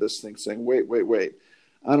into this thing, saying, wait,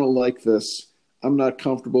 I don't like this. I'm not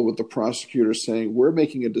comfortable with the prosecutor saying, we're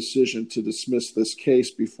making a decision to dismiss this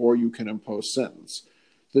case before you can impose sentence.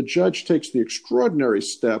 The judge takes the extraordinary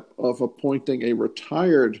step of appointing a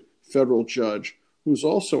retired federal judge who's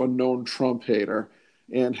also a known Trump hater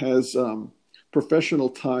and has professional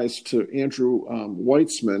ties to Andrew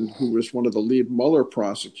Weitzman, who was one of the lead Mueller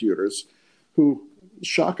prosecutors, who,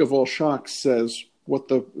 shock of all shocks, says what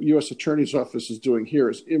the U.S. Attorney's Office is doing here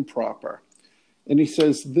is improper. And he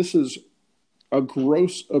says this is a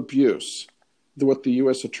gross abuse what the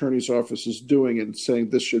U.S. Attorney's Office is doing and saying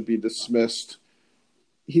this should be dismissed.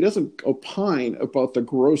 He doesn't opine about the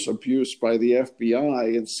gross abuse by the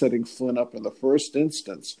FBI in setting Flynn up in the first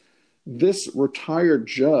instance. This retired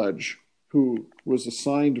judge who was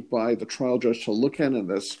assigned by the trial judge to look into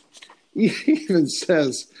this even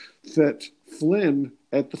says that Flynn,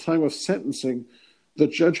 at the time of sentencing, the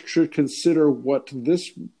judge should consider what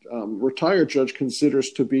this retired judge considers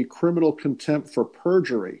to be criminal contempt for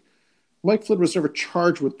perjury. Mike Flynn was never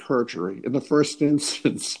charged with perjury in the first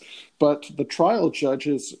instance, but the trial judge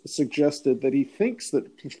has suggested that he thinks that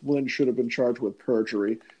Flynn should have been charged with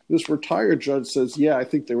perjury. This retired judge says, yeah, I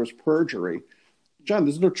think there was perjury. John,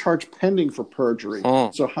 there's no charge pending for perjury.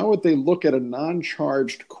 So how would they look at a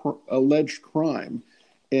non-charged alleged crime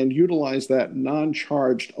and utilize that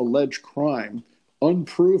non-charged alleged crime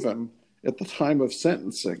unproven at the time of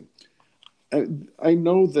sentencing? I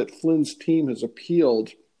know that Flynn's team has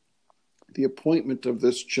appealed the appointment of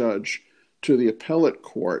this judge to the appellate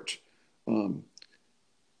court.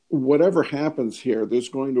 Whatever happens here, there's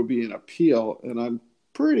going to be an appeal, and I'm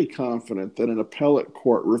pretty confident that an appellate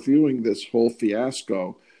court reviewing this whole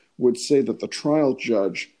fiasco would say that the trial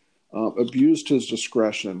judge abused his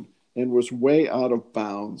discretion and was way out of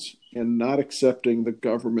bounds in not accepting the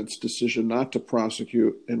government's decision not to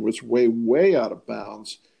prosecute, and was way out of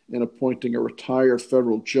bounds in appointing a retired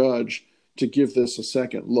federal judge to give this a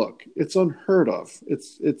second look. It's unheard of.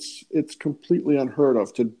 It's completely unheard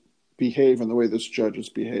of to behave in the way this judge has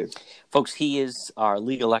behaved. Folks, he is our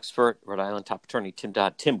legal expert, Rhode Island top attorney, Tim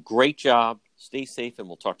Dodd. Tim, great job. Stay safe, and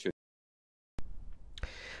we'll talk to you.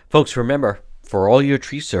 Folks, remember, for all your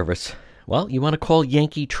tree service, well, you want to call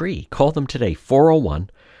Yankee Tree. Call them today,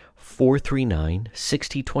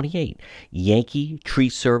 401-439-6028. Yankee Tree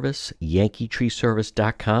Service,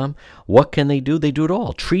 yankeetreeservice.com. What can they do? They do it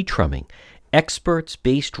all. Tree trimming, experts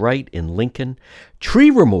based right in Lincoln, tree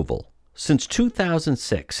removal since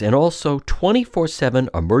 2006, and also 24/7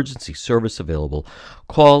 emergency service available.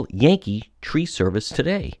 Call Yankee Tree Service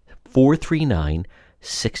today,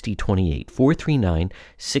 439-6028.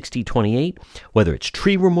 439-6028. Whether it's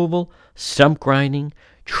tree removal, stump grinding,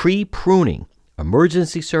 tree pruning,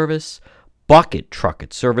 emergency service, bucket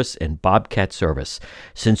trucket service, and bobcat service.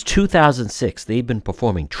 Since 2006, they've been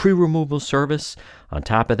performing tree removal service. On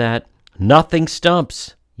top of that, nothing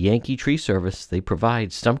stumps. Yankee Tree Service, they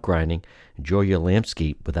provide stump grinding. Enjoy your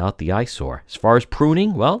landscape without the eyesore. As far as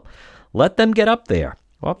pruning, well, let them get up there.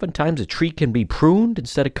 Oftentimes a tree can be pruned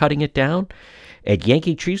instead of cutting it down. At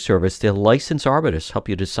Yankee Tree Service, their licensed arborists help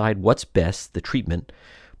you decide what's best, the treatment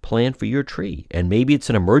plan for your tree. And maybe it's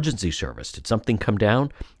an emergency service. Did something come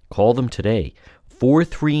down? Call them today,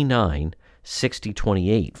 439-6028.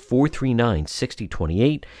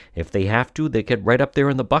 439-6028. If they have to, they get right up there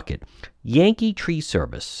in the bucket. Yankee Tree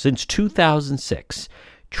Service, since 2006.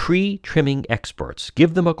 Tree trimming experts.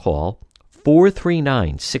 Give them a call,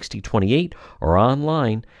 439-6028, or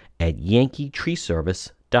online at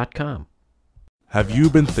yankeetreeservice.com. Have you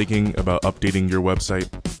been thinking about updating your website?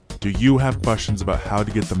 Do you have questions about how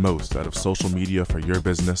to get the most out of social media for your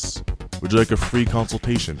business? Would you like a free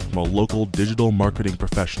consultation from a local digital marketing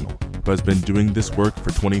professional who has been doing this work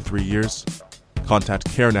for 23 years? Contact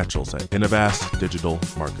Karen Etchels at Innovast Digital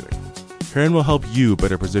Marketing. Karen will help you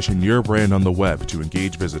better position your brand on the web to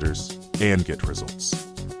engage visitors and get results.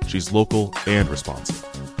 She's local and responsive.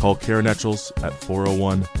 Call Karen Etchels at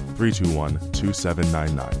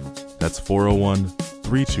 401-321-2799. That's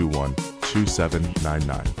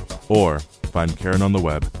 401-321-2799. Or find Karen on the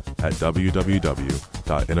web at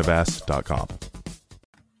www.innovast.com.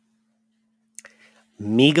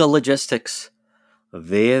 MEGA Logistics.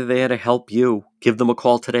 They're there to help you. Give them a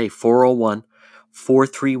call today,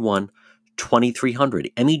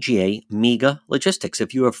 401-431-2300. MEGA, MEGA Logistics.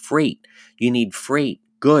 If you have freight, you need freight,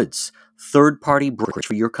 goods, third-party brokerage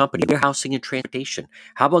for your company, warehousing and transportation.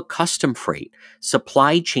 How about custom freight,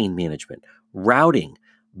 supply chain management, routing,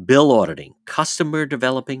 bill auditing, customer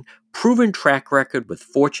developing, proven track record with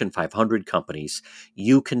Fortune 500 companies?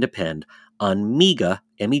 You can depend on MEGA,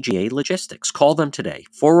 MEGA Logistics. Call them today,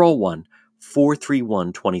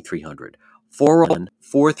 401-431-2300.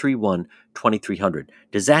 401-431-2300.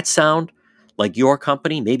 Does that sound like your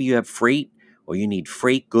company? Maybe you have freight, or you need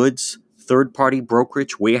freight, goods, third-party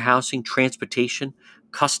brokerage, warehousing, transportation,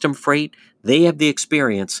 custom freight. They have the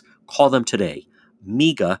experience. Call them today.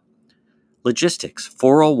 MEGA Logistics,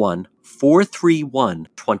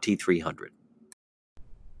 401-431-2300.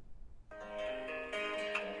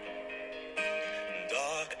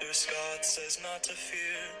 Dr. Scott says not to fear.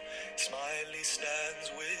 Smiley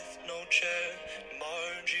stands with no chair.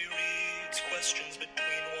 Margie reads questions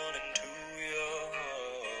between 1 and 2.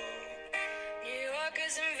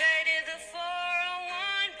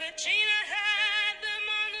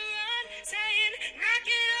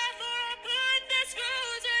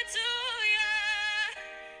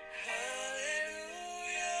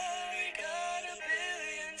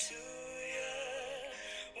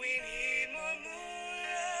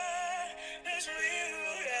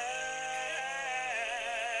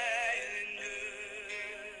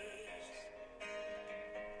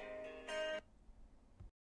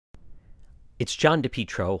 It's John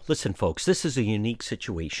DePietro. Listen, folks, this is a unique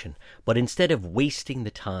situation, but instead of wasting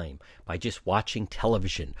the time by just watching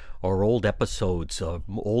television or old episodes of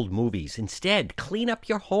old movies, instead, clean up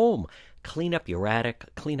your home, clean up your attic,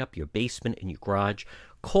 clean up your basement and your garage.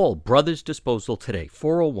 Call Brothers Disposal today,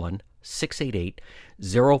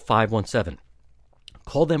 401-688-0517.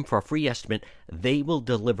 Call them for a free estimate. They will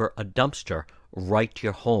deliver a dumpster right to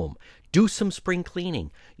your home. Do some spring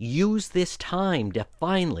cleaning. Use this time to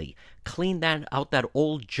finally clean out that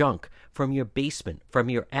old junk from your basement, from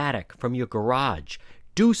your attic, from your garage.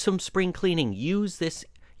 Do some spring cleaning. Use this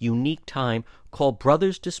unique time. Call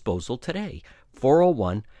Brothers Disposal today,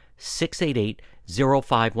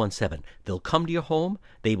 401-688-0517. They'll come to your home.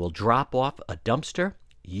 They will drop off a dumpster.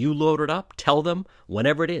 You load it up, tell them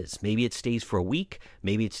whenever it is. Maybe it stays for a week,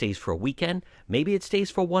 maybe it stays for a weekend, maybe it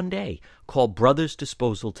stays for one day. Call Brothers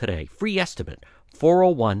Disposal today. Free estimate,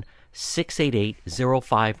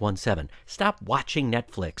 401-688-0517. Stop watching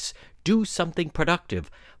Netflix. Do something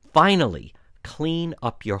productive. Finally, clean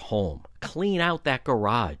up your home. Clean out that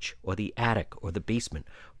garage or the attic or the basement.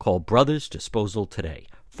 Call Brothers Disposal today,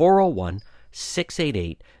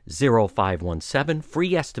 401-688-0517.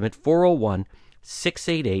 Free estimate,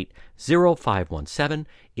 401-688-0517.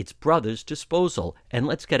 It's Brothers Disposal, and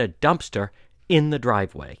let's get a dumpster in the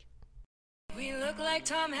driveway. We look like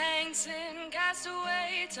Tom Hanks in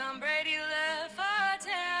Castaway. Tom Brady left for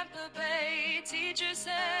Tampa Bay. Teacher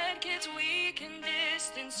said kids weak and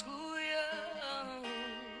distant school young.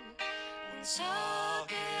 When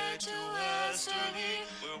soccer to Westerly,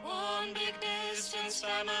 we're one big distance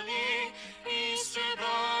family. Easter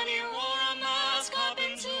Bunny wore a mask up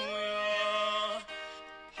into ya.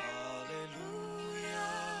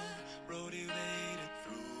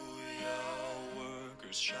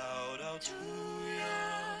 Shout out to ya,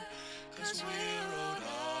 'cause we're Rhode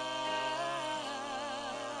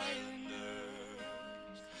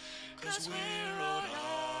Islanders, 'cause we're Rhode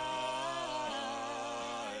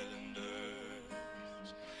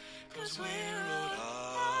Islanders, 'cause we're Rhode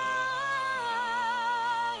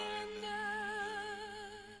Islanders.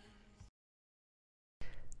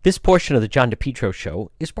 This portion of the John DePietro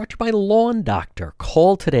Show is brought to you by Lawn Doctor.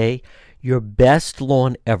 Call today. Your best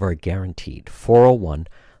lawn ever guaranteed.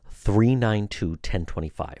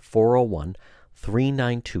 401-392-1025.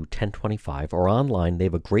 401-392-1025. Or online, they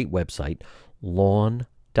have a great website,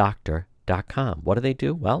 lawndoctor.com. What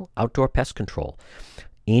do? Well, outdoor pest control.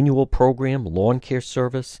 Annual program, lawn care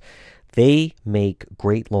service. They make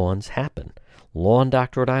great lawns happen. Lawn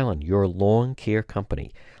Doctor Rhode Island, your lawn care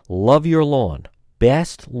company. Love your lawn.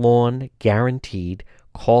 Best lawn guaranteed.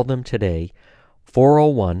 Call them today,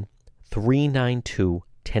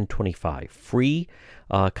 401-392-1025. Free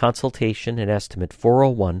consultation and estimate,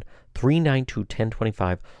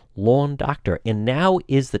 401-392-1025. Lawn Doctor. And now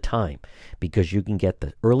is the time, because you can get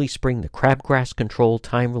the early spring, the crabgrass control,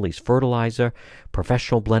 time release fertilizer,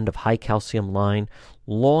 professional blend of high calcium line.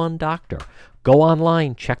 Lawn Doctor. Go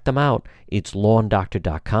online, check them out. It's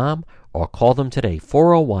lawndoctor.com, or call them today,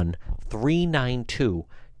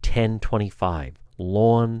 401-392-1025.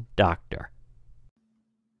 Lawn Doctor.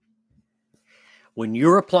 When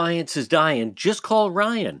your appliance is dying, just call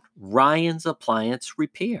Ryan. Ryan's Appliance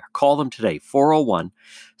Repair. Call them today,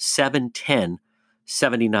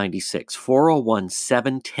 401-710-7096.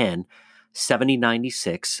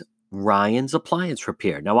 401-710-7096. Ryan's Appliance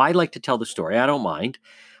Repair. Now, I like to tell the story. I don't mind.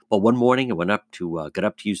 But one morning, I got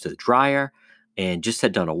up to use the dryer and just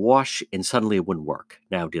had done a wash, and suddenly it wouldn't work.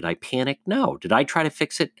 Now, did I panic? No. Did I try to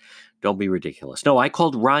fix it? Don't be ridiculous. No, I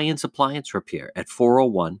called Ryan's Appliance Repair at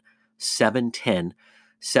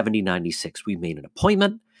 401-710-7096. We made an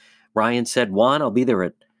appointment. Ryan said, Juan, I'll be there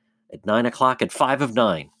at 9 o'clock. At 5 of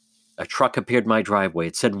 9, a truck appeared in my driveway.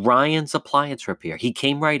 It said Ryan's Appliance Repair. He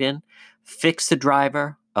came right in, fixed the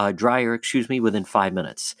dryer, within 5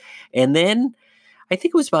 minutes. And then I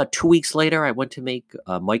think it was about 2 weeks later, I went to make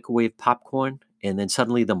microwave popcorn, and then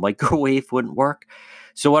suddenly the microwave wouldn't work.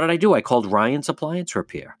 So what did I do? I called Ryan's Appliance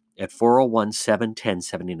Repair at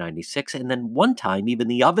 401-710-7096. And then one time, even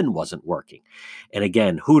the oven wasn't working. And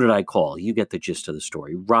again, who did I call? You get the gist of the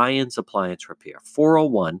story. Ryan's Appliance Repair,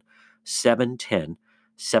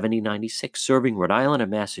 401-710-7096, serving Rhode Island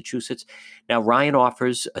and Massachusetts. Now, Ryan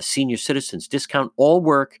offers a senior citizens discount. All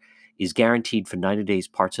work is guaranteed for 90 days,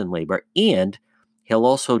 parts and labor, and he'll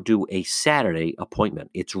also do a Saturday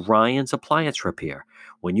appointment. It's Ryan's Appliance Repair.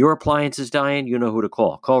 When your appliance is dying, you know who to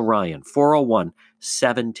call. Call Ryan,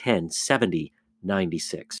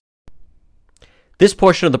 401-710-7096. This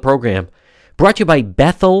portion of the program brought to you by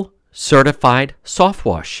Bethel Certified Soft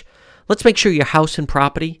Wash. Let's make sure your house and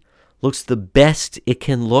property looks the best it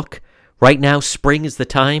can look. Right now, spring is the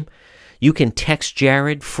time. You can text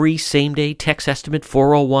Jared, free same-day text estimate,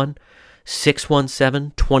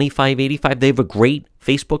 401-617-2585. They have a great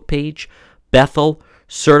Facebook page, Bethel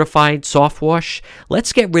Certified Soft Wash.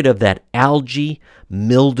 Let's get rid of that algae,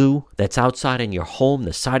 mildew that's outside in your home,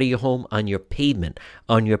 the side of your home, on your pavement,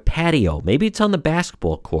 on your patio. Maybe it's on the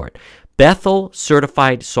basketball court. Bethel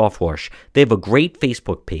Certified Soft Wash. They have a great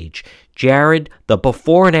Facebook page. Jared, the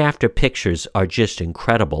before and after pictures are just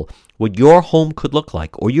incredible. What your home could look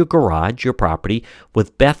like, or your garage, your property,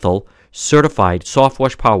 with Bethel Certified Soft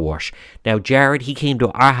Wash Power Wash. Now, Jared, he came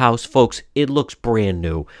to our house. Folks, it looks brand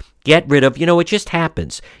new. Get rid of, it just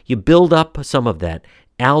happens. You build up some of that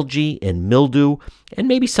algae and mildew, and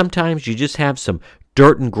maybe sometimes you just have some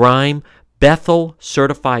dirt and grime. Bethel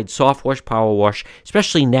Certified Soft Wash Power Wash,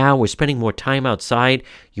 especially now we're spending more time outside.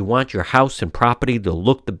 You want your house and property to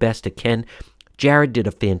look the best it can. Jared did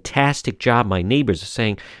a fantastic job. My neighbors are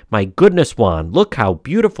saying, my goodness, Juan, look how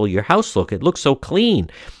beautiful your house looks. It looks so clean.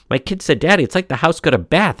 My kid said, Daddy, it's like the house got a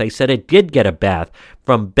bath. I said, it did get a bath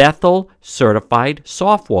from Bethel Certified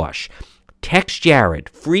Soft Wash. Text Jared,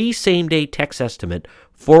 free same-day text estimate,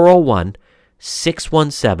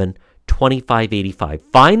 401-617-2585.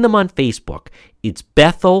 Find them on Facebook. It's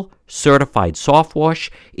Bethel Certified Soft Wash.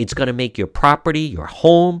 It's going to make your property, your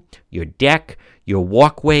home, your deck, your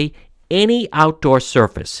walkway, any outdoor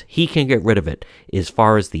surface, he can get rid of it. As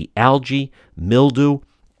far as the algae, mildew,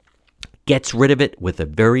 gets rid of it with a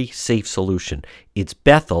very safe solution. It's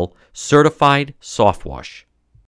Bethel Certified Soft Wash.